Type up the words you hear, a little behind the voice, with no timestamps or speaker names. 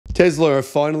Tesla are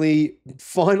finally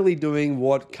doing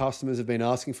what customers have been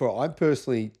asking for. I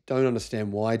personally don't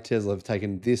understand why Tesla have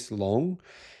taken this long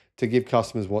to give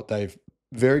customers what they've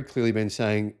very clearly been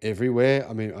saying everywhere.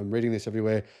 I mean, I'm reading this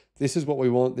everywhere. This is what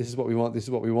we want. This is what we want. This is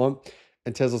what we want.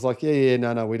 And Tesla's like, yeah,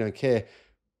 no, we don't care.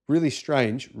 Really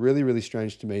strange, really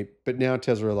strange to me. But now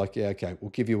Tesla are like, yeah, okay,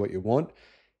 we'll give you what you want.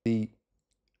 The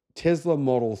Tesla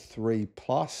Model 3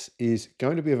 Plus is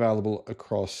going to be available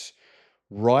across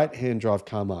right-hand drive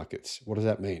car markets. What does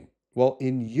that mean? Well,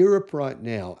 in Europe right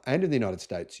now and in the United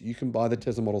States, you can buy the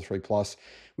Tesla Model 3 Plus,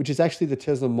 which is actually the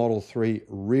Tesla Model 3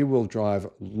 rear-wheel drive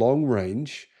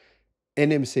long-range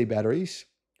NMC batteries,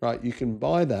 right? You can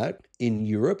buy that in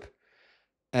Europe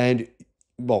and,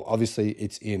 well, obviously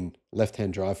it's in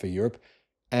left-hand drive for Europe,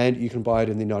 and you can buy it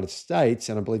in the United States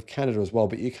and I believe Canada as well,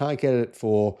 but you can't get it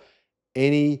for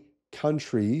any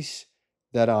countries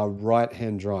that are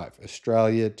right-hand drive: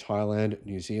 Australia, Thailand,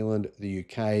 New Zealand, the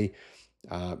UK,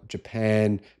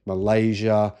 Japan,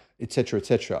 Malaysia, etc.,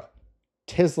 etc.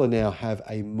 Tesla now have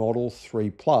a Model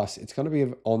 3 Plus. It's going to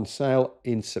be on sale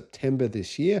in September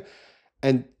this year.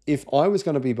 And if I was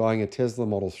going to be buying a Tesla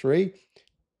Model 3,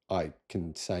 I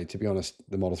can say, to be honest,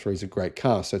 the Model 3 is a great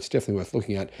car, so it's definitely worth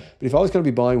looking at. But if I was going to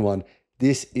be buying one,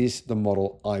 this is the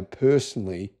model I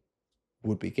personally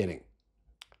would be getting.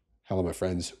 Hello, my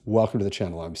friends. Welcome to the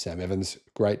channel. I'm Sam Evans.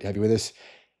 Great to have you with us.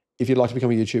 If you'd like to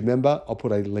become a YouTube member, I'll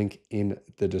put a link in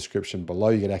the description below.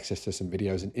 You get access to some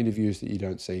videos and interviews that you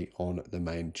don't see on the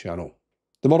main channel.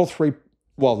 The Model 3,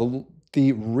 well,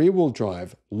 the rear-wheel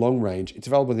drive long range, it's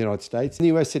available in the United States. In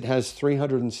the US, it has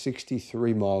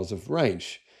 363 miles of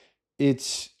range.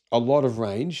 It's a lot of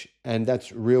range, and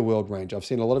that's real-world range. I've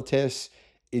seen a lot of tests.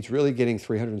 It's really getting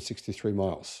 363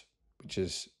 miles, which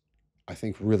is, I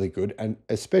think, really good. And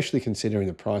especially considering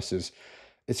the prices,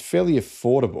 it's fairly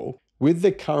affordable. With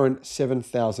the current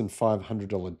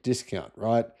 $7,500 discount,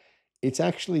 right? It's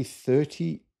actually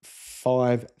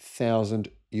 $35,000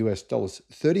 US dollars.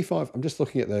 35, I'm just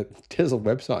looking at the Tesla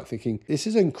website thinking, this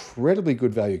is an incredibly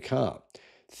good value car.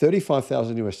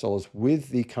 35,000 US dollars with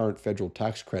the current federal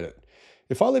tax credit.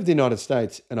 If I lived in the United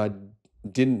States and I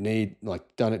didn't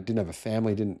have a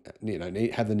family, didn't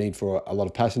have the need for a lot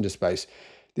of passenger space,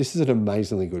 this is an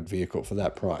amazingly good vehicle for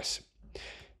that price.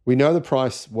 We know the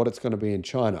price, what it's going to be in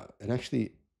China, and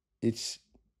actually it's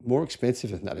more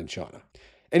expensive than that in China.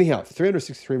 Anyhow,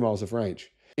 363 miles of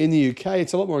range. In the UK,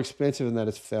 it's a lot more expensive than that.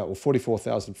 It's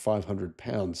 44,500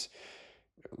 pounds.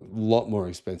 A lot more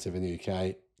expensive in the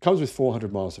UK. Comes with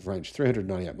 400 miles of range,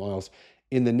 398 miles.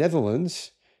 In the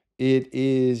Netherlands, it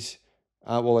is,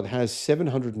 it has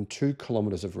 702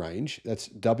 kilometers of range. That's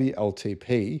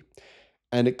WLTP.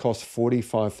 And it costs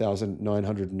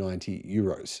 45,990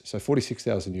 euros. So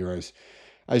 46,000 euros.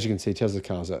 As you can see, Tesla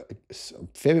cars are a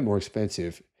fair bit more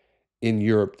expensive in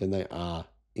Europe than they are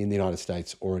in the United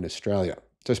States or in Australia.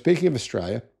 So speaking of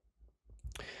Australia,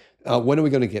 when are we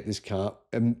going to get this car?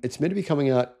 It's meant to be coming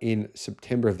out in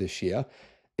September of this year.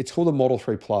 It's called the Model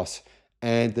 3 Plus.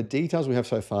 And the details we have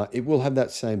so far, it will have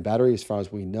that same battery as far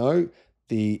as we know.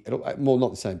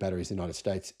 Not the same battery as the United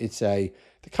States. It's the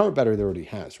current battery that already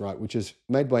has, right? Which is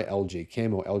made by LG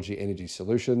Chem or LG Energy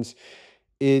Solutions.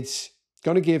 It's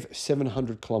going to give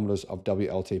 700 kilometers of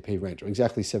WLTP range, or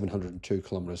exactly 702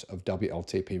 kilometers of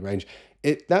WLTP range.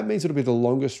 That means it'll be the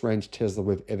longest range Tesla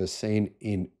we've ever seen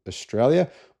in Australia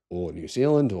or New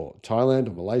Zealand or Thailand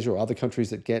or Malaysia or other countries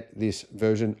that get this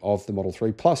version of the Model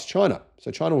 3 plus China. So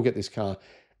China will get this car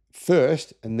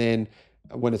first, and then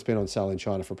when it's been on sale in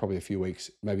China for probably a few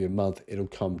weeks, maybe a month, it'll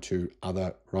come to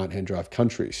other right-hand drive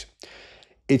countries.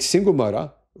 It's single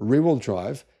motor, rear-wheel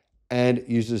drive, and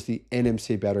uses the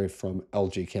NMC battery from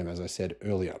LG Chem, as I said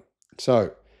earlier.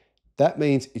 So that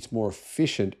means it's more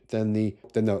efficient than the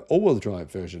all-wheel drive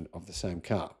version of the same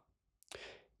car.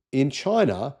 In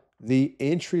China, the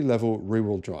entry-level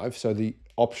rear-wheel drive, so the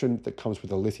option that comes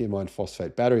with a lithium iron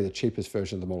phosphate battery, the cheapest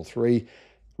version of the Model 3,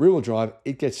 rear-wheel drive,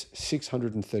 it gets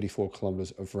 634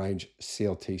 kilometers of range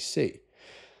CLTC.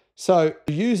 So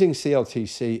using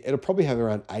CLTC, it'll probably have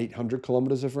around 800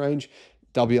 kilometers of range,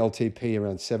 WLTP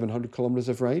around 700 kilometers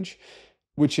of range,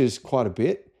 which is quite a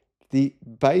bit. The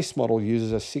base model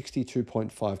uses a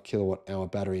 62.5 kilowatt hour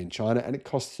battery in China, and it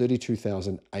costs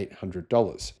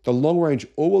 $32,800. The long-range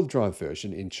all-wheel drive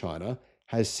version in China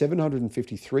has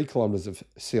 753 kilometers of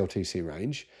CLTC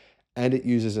range, and it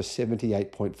uses a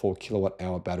 78.4 kilowatt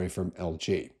hour battery from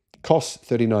LG. Costs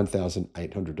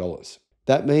 $39,800.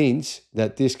 That means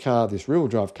that this car, this rear-wheel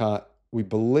drive car, we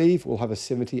believe will have a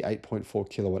 78.4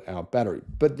 kilowatt hour battery.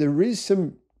 But there is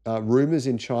some rumors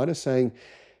in China saying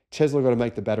Tesla are going to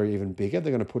make the battery even bigger.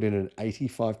 They're going to put in an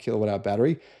 85 kilowatt hour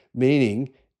battery, meaning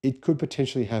it could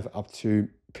potentially have up to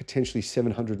potentially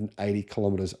 780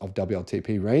 kilometers of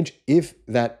WLTP range. If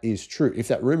that is true, if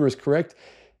that rumor is correct,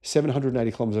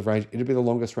 780 kilometers of range, it'll be the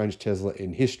longest range Tesla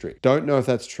in history. Don't know if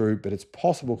that's true, but it's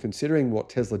possible considering what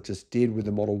Tesla just did with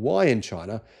the Model Y in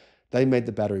China. They made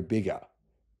the battery bigger.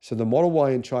 So the Model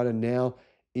Y in China now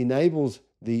enables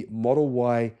the Model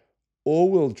Y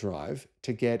all-wheel drive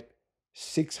to get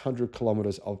 600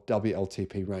 kilometers of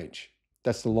WLTP range.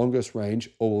 That's the longest range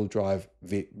all-wheel drive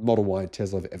Model Y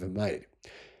Tesla have ever made.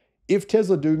 If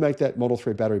Tesla do make that Model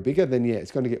 3 battery bigger, then yeah,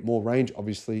 it's going to get more range,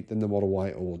 obviously, than the Model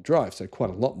Y all-wheel drive, so quite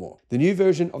a lot more. The new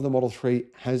version of the Model 3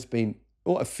 has been,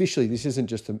 well, officially, this isn't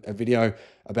just a video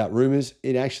about rumors,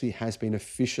 it actually has been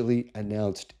officially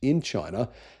announced in China,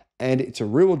 and it's a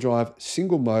rear-wheel drive,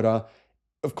 single motor.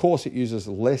 Of course, it uses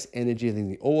less energy than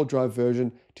the all-wheel drive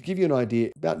version. To give you an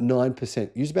idea, about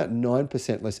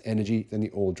 9% less energy than the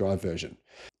all-wheel drive version.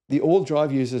 The all-wheel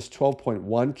drive uses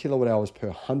 12.1 kilowatt hours per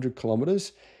 100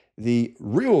 kilometers. The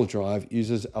rear-wheel drive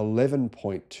uses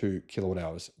 11.2 kilowatt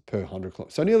hours per 100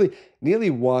 kilometers. So nearly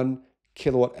 1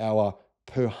 kilowatt hour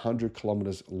per 100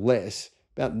 kilometers less,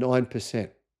 about 9%.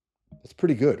 That's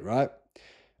pretty good, right?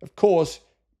 Of course,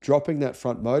 dropping that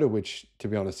front motor, which to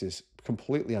be honest is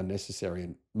completely unnecessary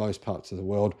in most parts of the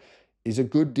world, is a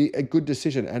good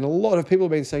decision. And a lot of people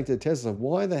have been saying to Tesla,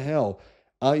 why the hell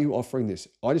are you offering this?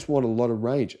 I just want a lot of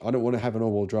range. I don't want to have an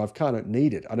all-wheel drive car. I don't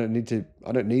need it. I don't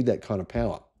need that kind of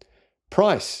power.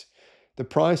 Price. The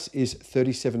price is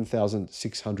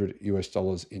 $37,600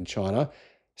 US in China.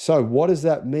 So what does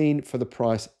that mean for the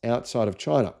price outside of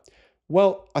China?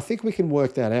 Well, I think we can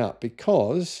work that out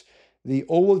because the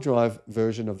all-wheel drive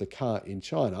version of the car in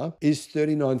China is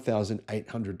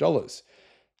 $39,800.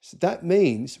 So that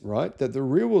means, right, that the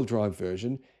rear-wheel drive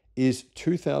version is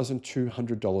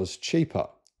 $2,200 cheaper.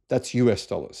 That's US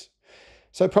dollars.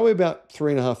 So probably about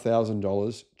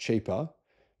 $3,500 cheaper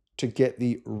to get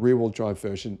the rear-wheel drive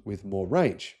version with more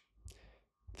range.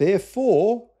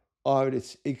 Therefore, I would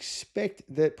expect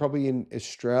that probably in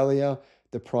Australia,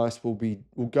 the price will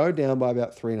go down by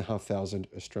about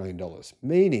 $3,500 Australian dollars,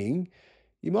 meaning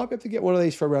you might be able to get one of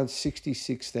these for around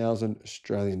 66,000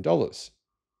 Australian dollars.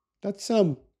 That's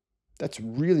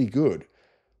really good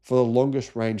for the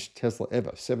longest range Tesla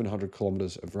ever, 700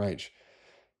 kilometers of range.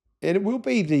 And it will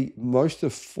be the most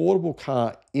affordable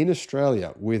car in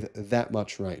Australia with that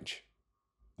much range.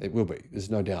 It will be, there's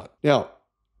no doubt. Now,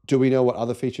 do we know what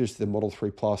other features the Model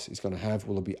 3 Plus is going to have?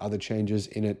 Will there be other changes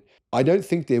in it? I don't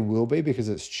think there will be because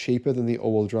it's cheaper than the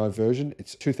all-wheel drive version.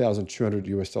 It's $2,200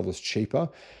 US cheaper.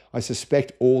 I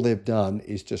suspect all they've done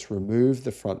is just remove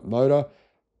the front motor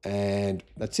and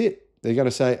that's it. They're going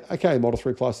to say, okay, Model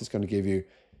 3 Plus is going to give you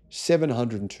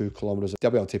 702 kilometers of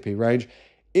WLTP range.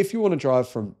 If you want to drive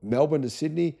from Melbourne to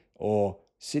Sydney or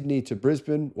Sydney to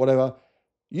Brisbane, whatever,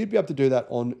 you'd be able to do that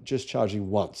on just charging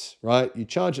once, right? You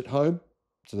charge at home,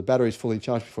 so the battery's fully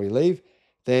charged before you leave.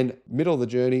 Then middle of the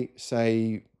journey,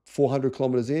 say 400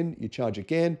 kilometers in, you charge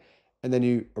again, and then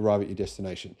you arrive at your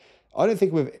destination. I don't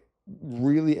think we've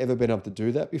really ever been able to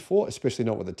do that before, especially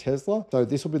not with a Tesla. So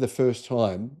this will be the first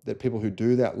time that people who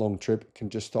do that long trip can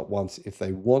just stop once if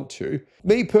they want to.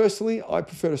 Me personally, I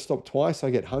prefer to stop twice. I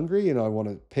get hungry and I want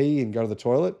to pee and go to the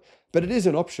toilet, but it is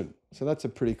an option. So that's a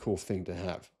pretty cool thing to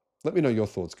have. Let me know your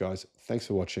thoughts, guys. Thanks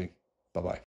for watching. Bye-bye.